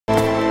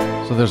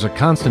So there's a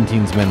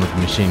Constantine's men with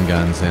machine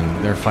guns,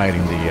 and they're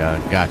fighting the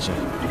Gotcha.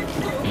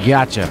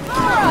 Gotcha.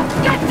 Lara,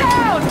 get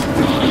down!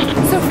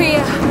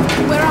 Sophia,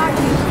 where are you?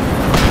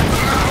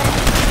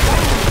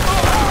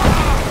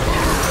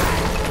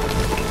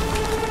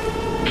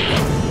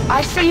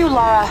 I see you,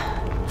 Lara.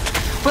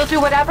 We'll do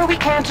whatever we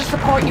can to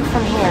support you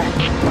from here.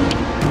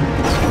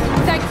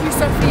 Thank you,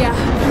 Sophia.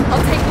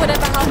 I'll take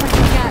whatever help I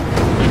can get.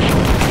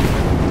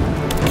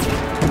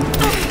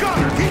 Got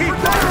her! Keep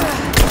firing!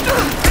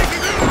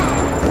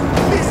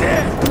 He's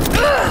in!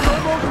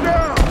 Almost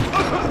down!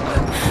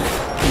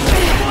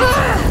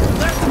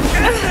 Let's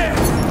get there!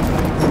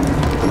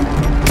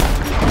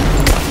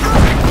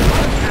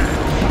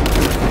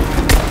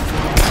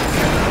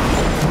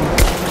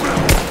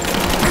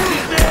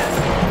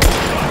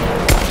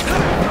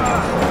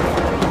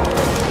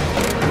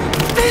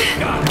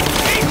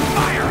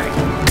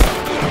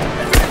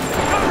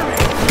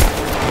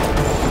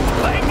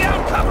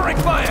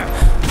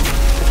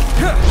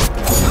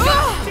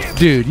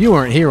 Dude, you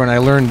weren't here when I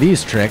learned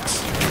these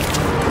tricks.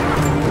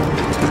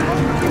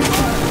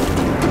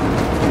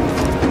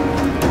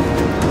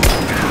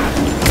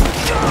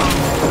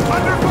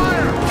 Under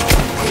fire!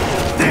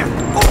 There!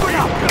 Open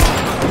up!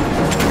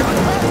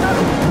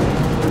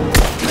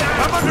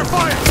 I'm under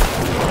fire!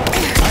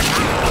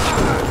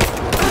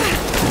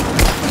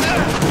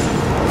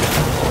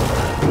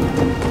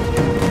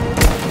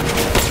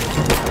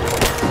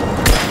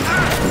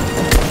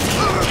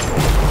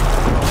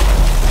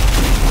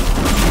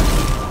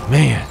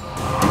 Man.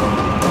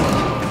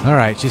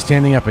 Alright, she's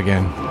standing up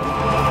again.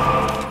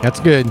 That's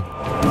good.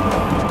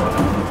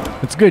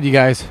 That's good, you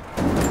guys.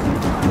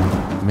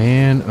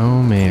 Man,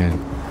 oh man.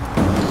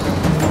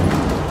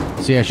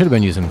 See, I should have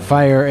been using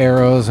fire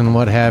arrows and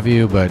what have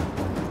you, but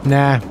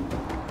nah.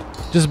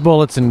 Just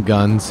bullets and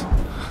guns.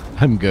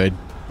 I'm good.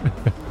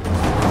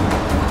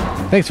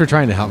 Thanks for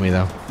trying to help me,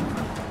 though.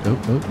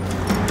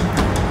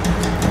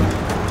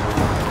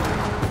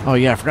 Oh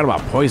yeah, I forgot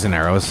about poison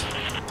arrows.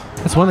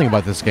 That's one thing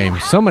about this game.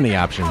 So many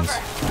options.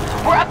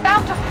 We're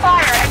about to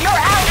fire, and you're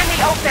out in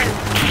the open.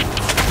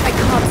 I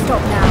can't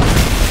stop now.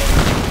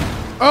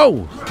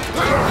 Oh!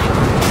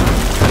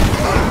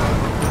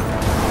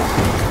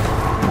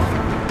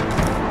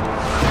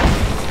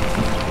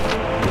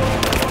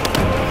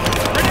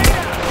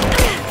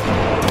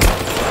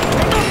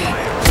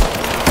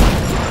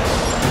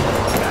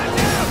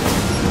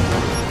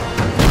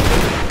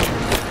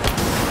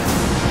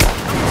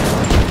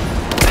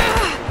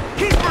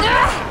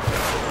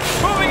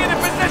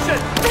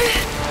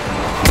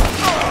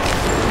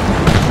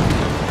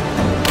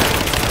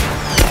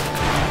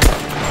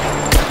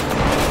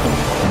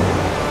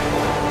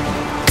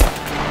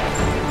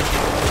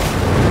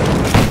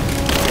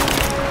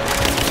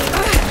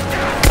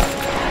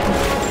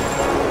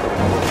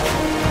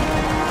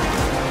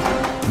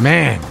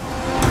 Man.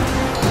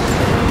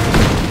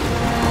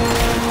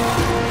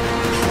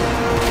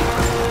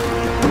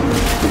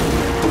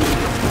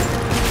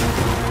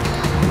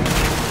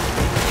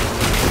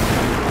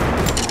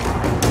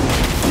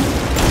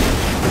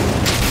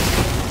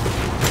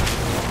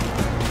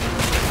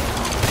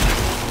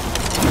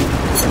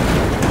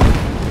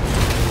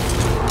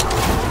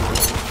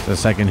 A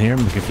second here,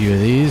 make a few of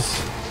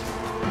these.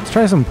 Let's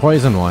try some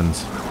poison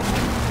ones.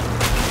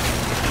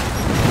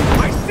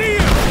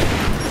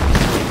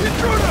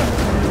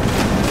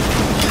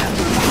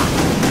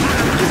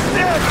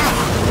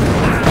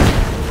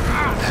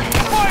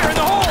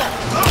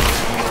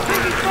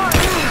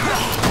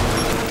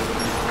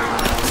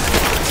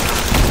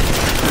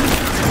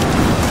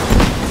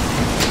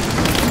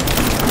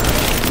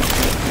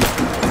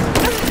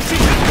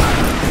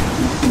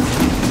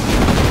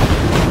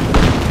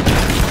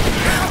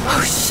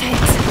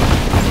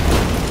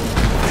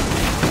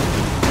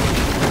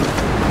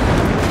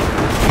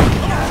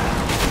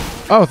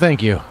 Oh,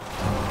 thank you.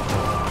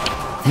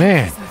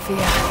 Man. Sophia,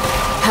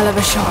 hell of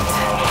a shot.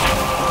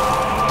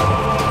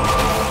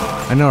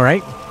 I know,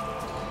 right?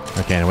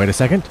 Okay, now wait a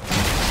second.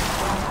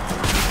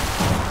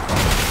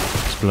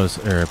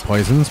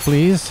 Poisons,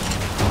 please.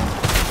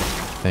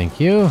 Thank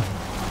you.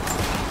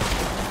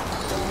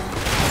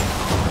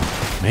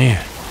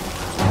 Man.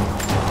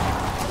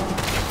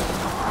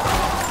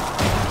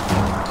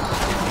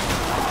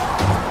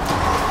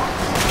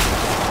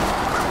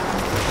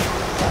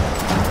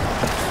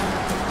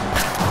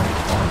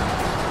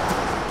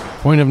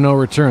 Point of no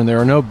return. There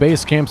are no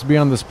base camps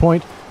beyond this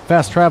point.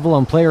 Fast travel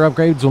and player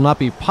upgrades will not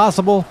be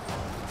possible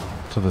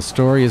till the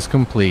story is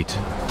complete.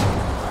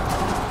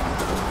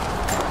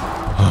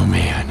 Oh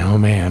man, oh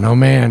man, oh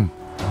man.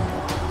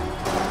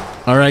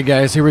 Alright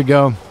guys, here we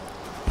go.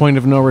 Point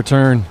of no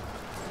return.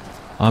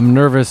 I'm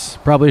nervous,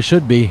 probably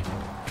should be,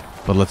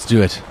 but let's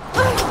do it.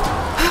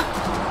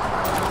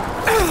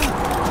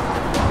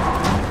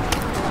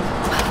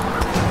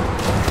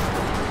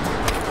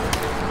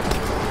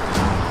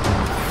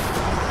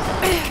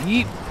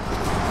 Yeet.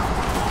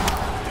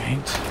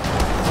 Right.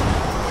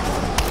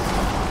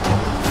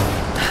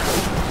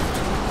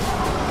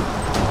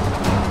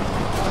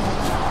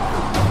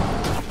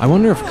 I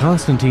wonder if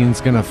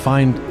Constantine's gonna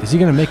find... Is he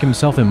gonna make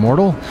himself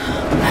immortal? All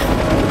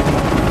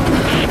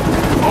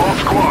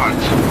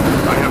squads,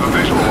 I have a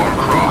visual on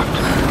Croft.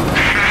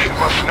 She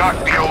must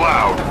not be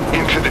allowed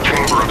into the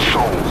Chamber of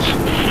Souls.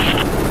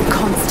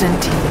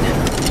 Constantine.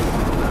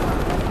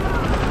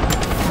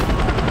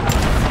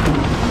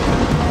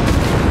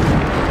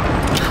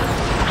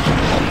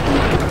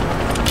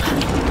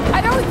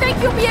 I don't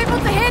think you'll be able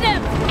to hit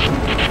him!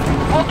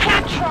 We'll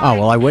keep trying. Oh,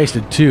 well, I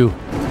wasted 2.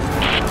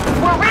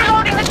 We're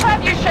reloading the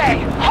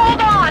trebuchet.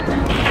 Hold on.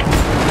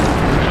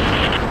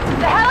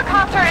 The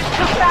helicopter is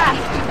too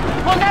fast.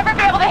 We'll never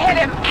be able to hit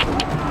him.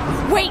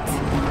 Wait!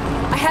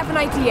 I have an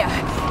idea.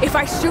 If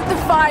I shoot the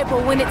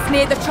fireball when it's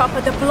near the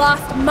chopper, the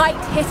blast might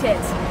hit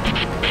it.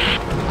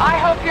 I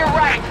hope you're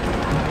right.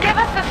 Give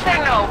us the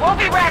signal. We'll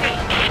be ready.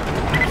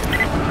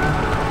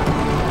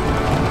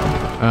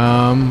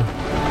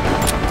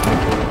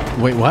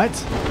 Wait, what?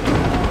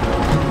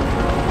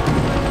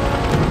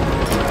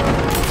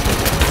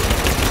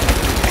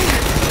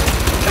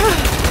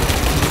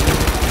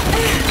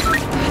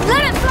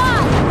 Let it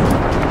fly!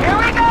 Here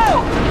we go.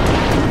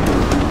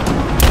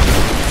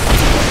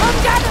 Look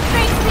down the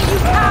face me, you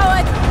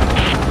coward!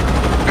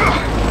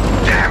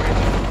 Damn it!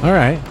 All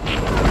right.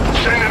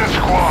 Send in a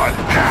squad,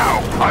 now!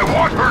 I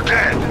want her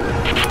dead!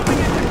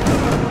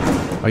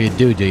 Oh, you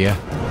do you?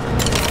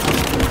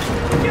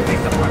 Give me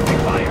some friendly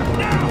fire,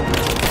 now!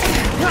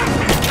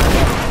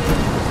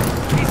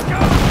 He's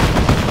gone!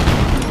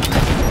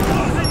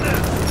 Closing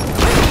them!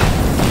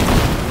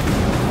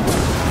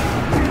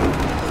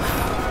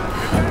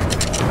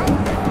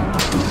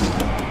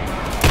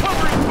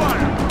 Covering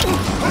fire!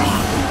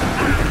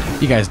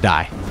 You guys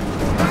die.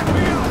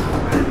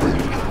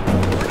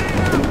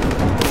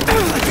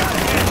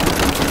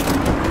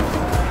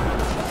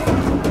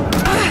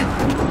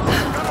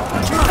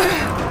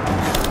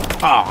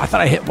 Oh, I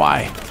thought I hit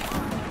Y.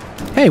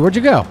 Hey, where'd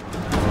you go?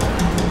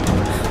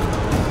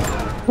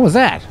 What was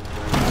that?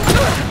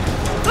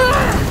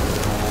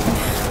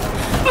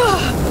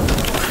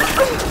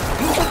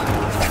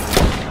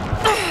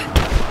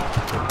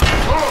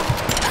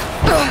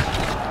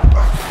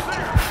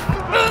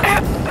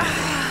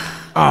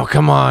 Oh,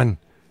 come on.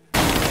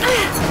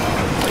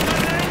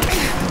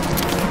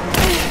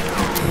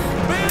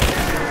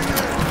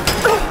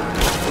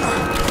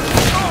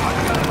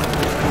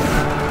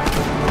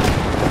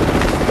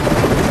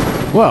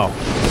 Whoa.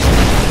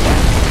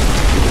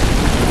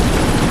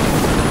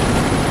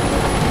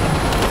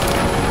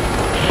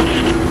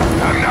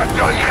 I'm not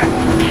done yet!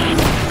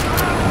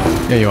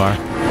 There you are.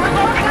 We're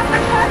loading up the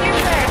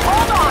trebuchet.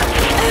 Hold on.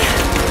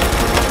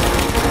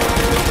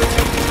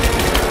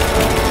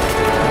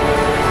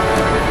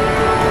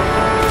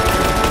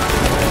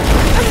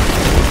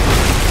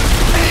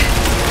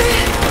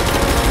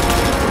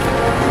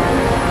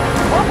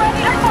 We're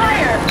ready to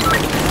fire.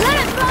 Let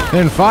it fly!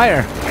 Then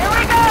fire. Here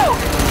we go.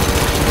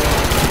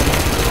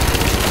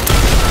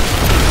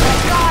 Oh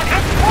God,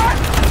 it's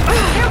worked.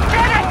 You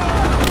did it.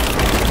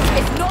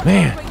 It's not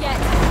Man. over yet.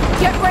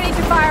 Get ready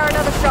to fire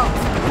another shot.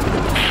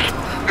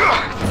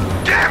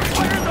 Damn it!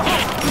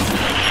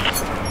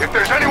 If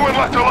there's anyone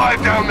left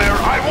alive down there,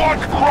 I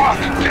want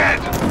Croft dead!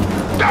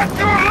 That's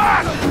your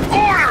last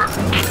order!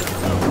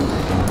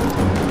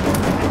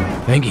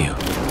 Thank you.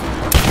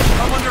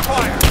 I'm under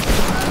fire!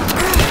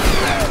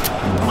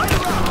 Light her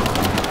up!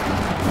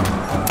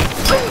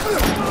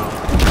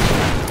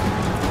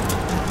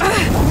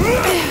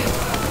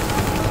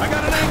 I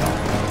got an angle!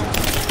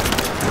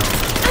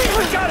 I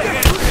got it!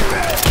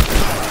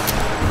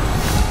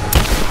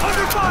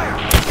 Under fire!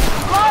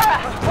 Lara,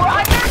 we're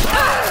under.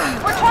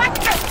 We're trying to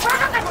get rid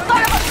of this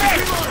son of a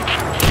bitch.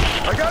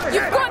 I got it!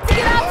 You've got to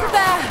get out of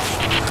there!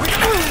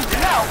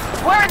 No,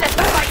 we're in this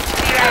fight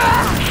together.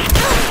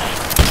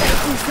 Thank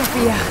you,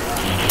 Sophia.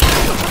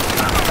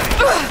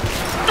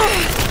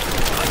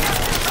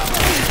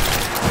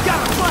 Got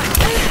a flank!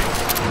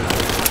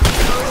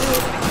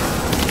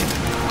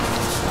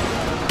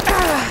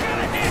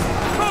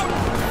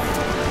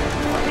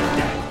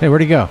 Hey,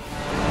 where'd he go?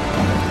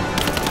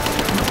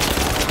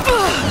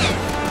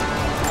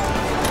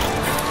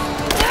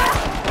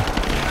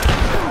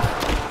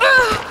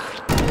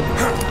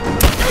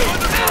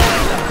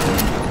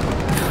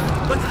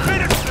 Let's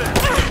finish this!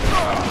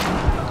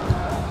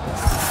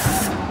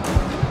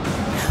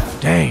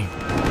 Dang.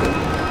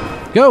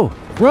 Go!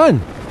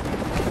 Run!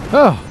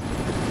 Oh,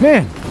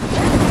 man.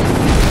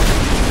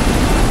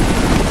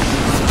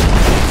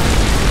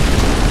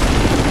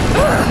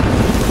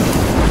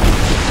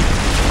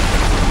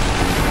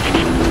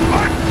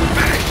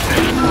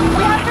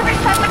 We have to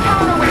reset the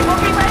counterweight.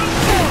 We'll be ready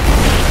soon.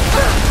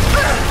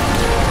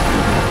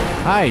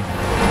 Hide.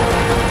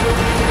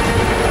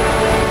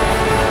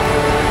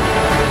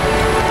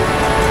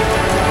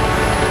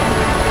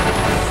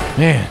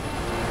 Man.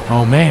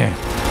 Oh, man.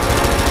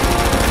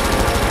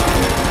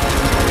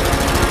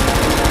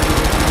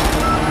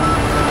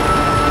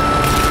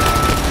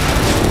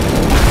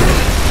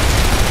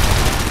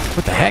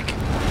 What the heck?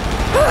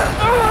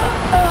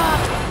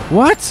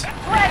 What?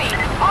 Ready.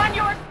 On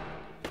your.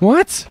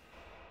 What?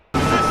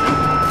 We're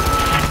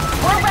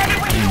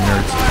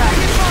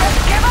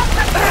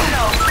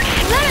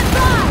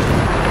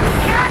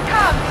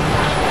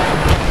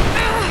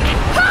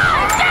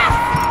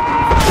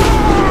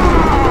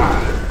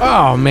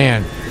Oh,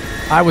 man.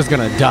 I was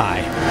gonna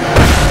die.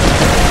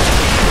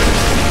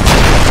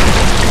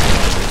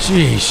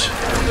 Sheesh.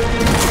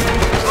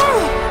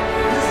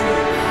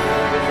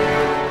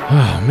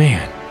 Oh,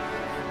 man.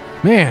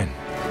 Man.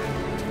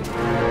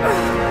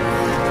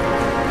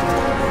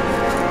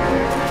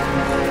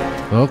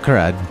 Oh,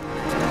 crud.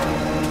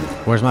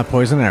 Where's my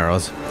poison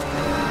arrows?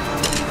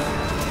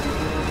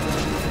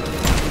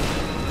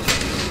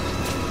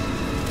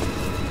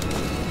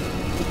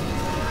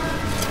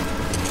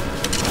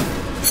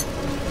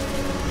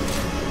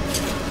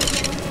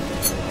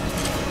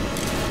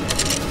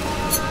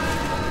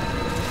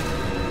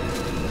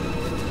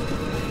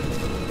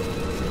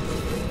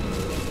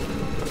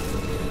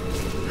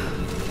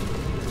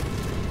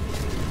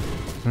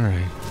 All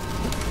right.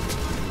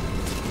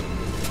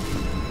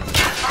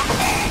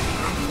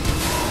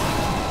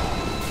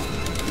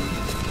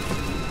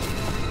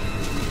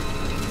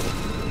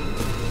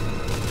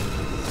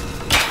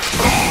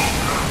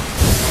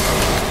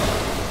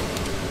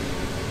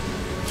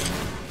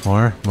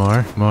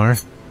 More.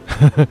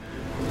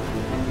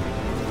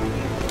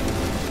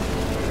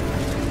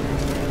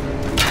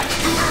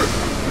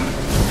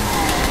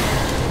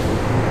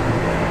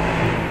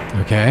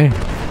 Okay.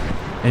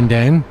 And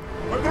then?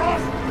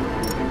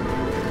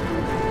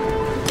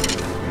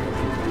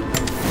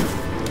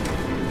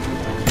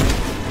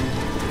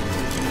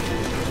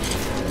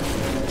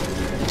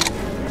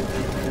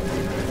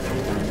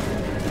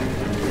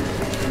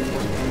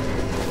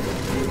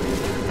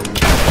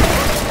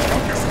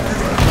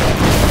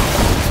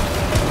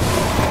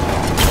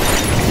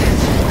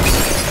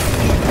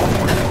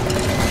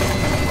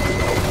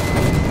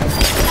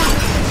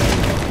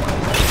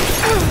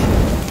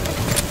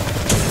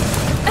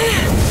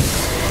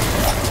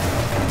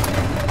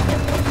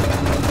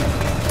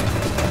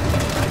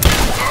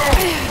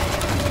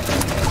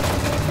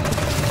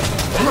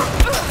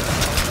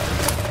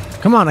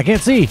 Come on, I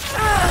can't see.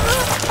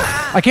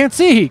 I can't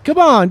see. Come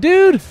on,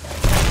 dude.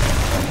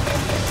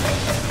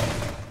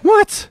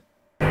 What?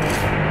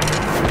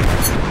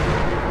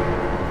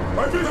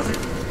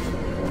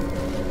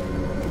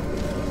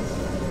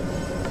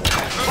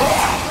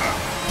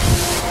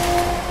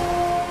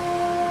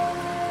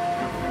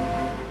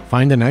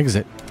 Find an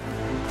exit.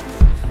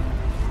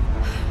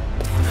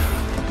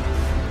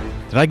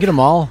 Did I get them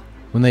all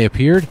when they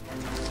appeared? I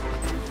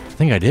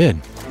think I did.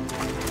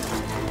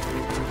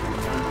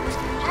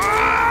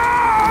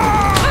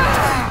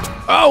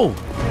 Oh!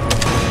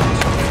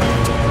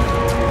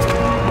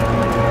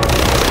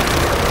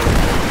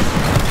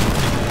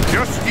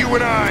 Just you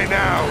and I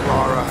now,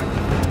 Lara.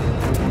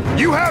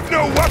 You have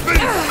no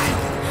weapons,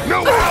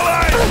 no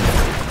allies,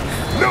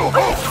 no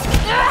hope.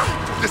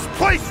 This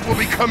place will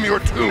become your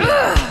tomb.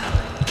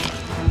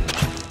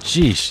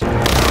 Sheesh.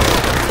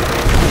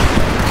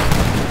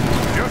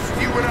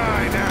 Just you and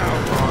I now,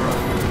 Lara.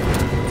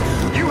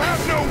 You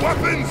have no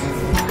weapons,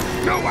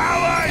 no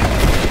allies,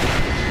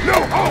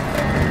 no hope.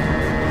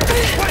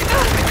 This place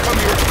will become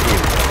your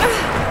tomb.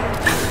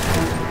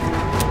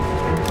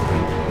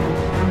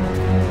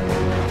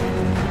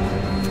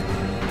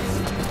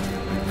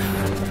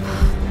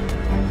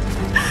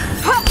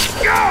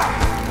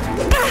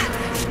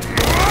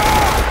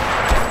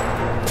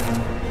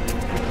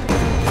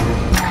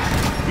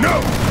 No!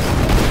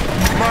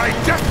 My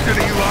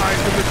destiny lies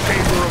in the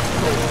Chamber of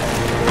Souls.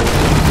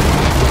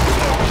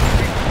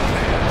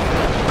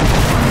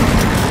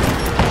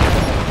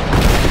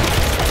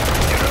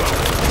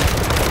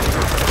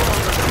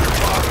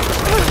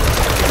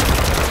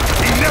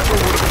 He never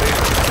would have been.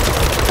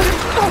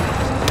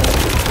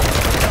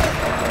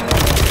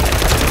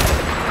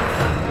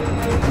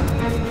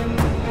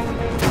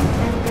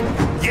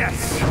 Yes,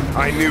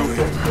 I knew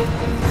him.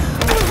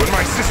 When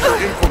my sister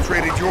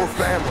infiltrated your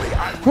family,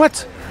 I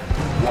What?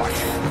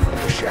 watching from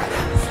the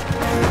shadows.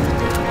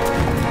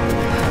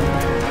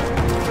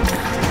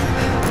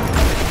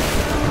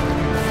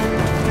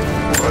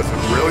 Was a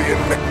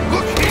brilliant man.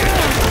 Look here!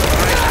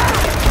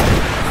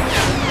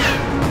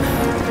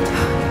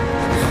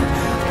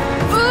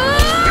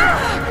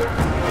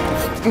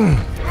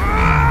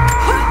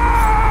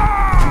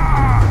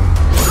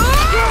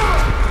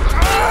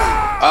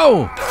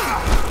 Oh!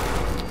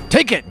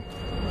 Take it!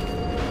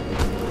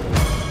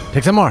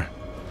 Take some more.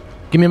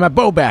 Give me my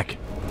bow back.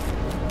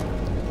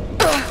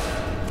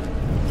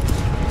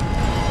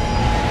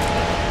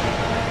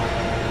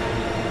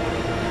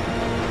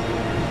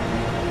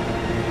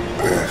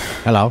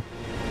 Hello.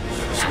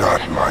 It's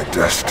not my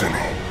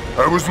destiny.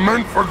 I was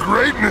meant for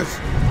greatness.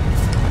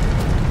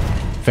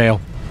 Fail.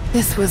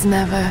 This was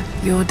never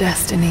your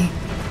destiny.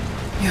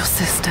 Your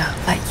sister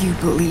let you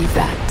believe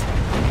that.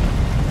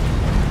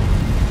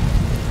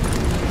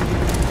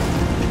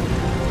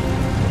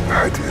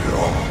 I did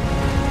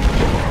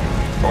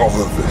all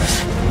of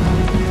this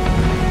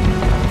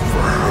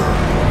for her.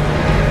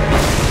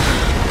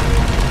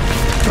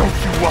 Don't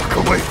you walk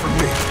away from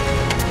me.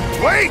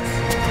 Wait!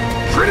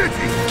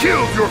 Trinity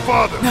killed your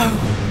father. No,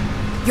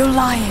 you're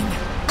lying.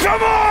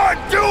 Come on,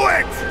 do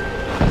it!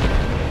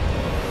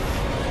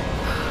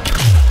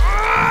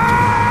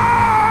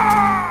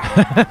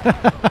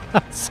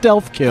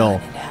 Stealth kill.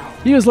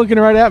 He was looking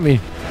right at me.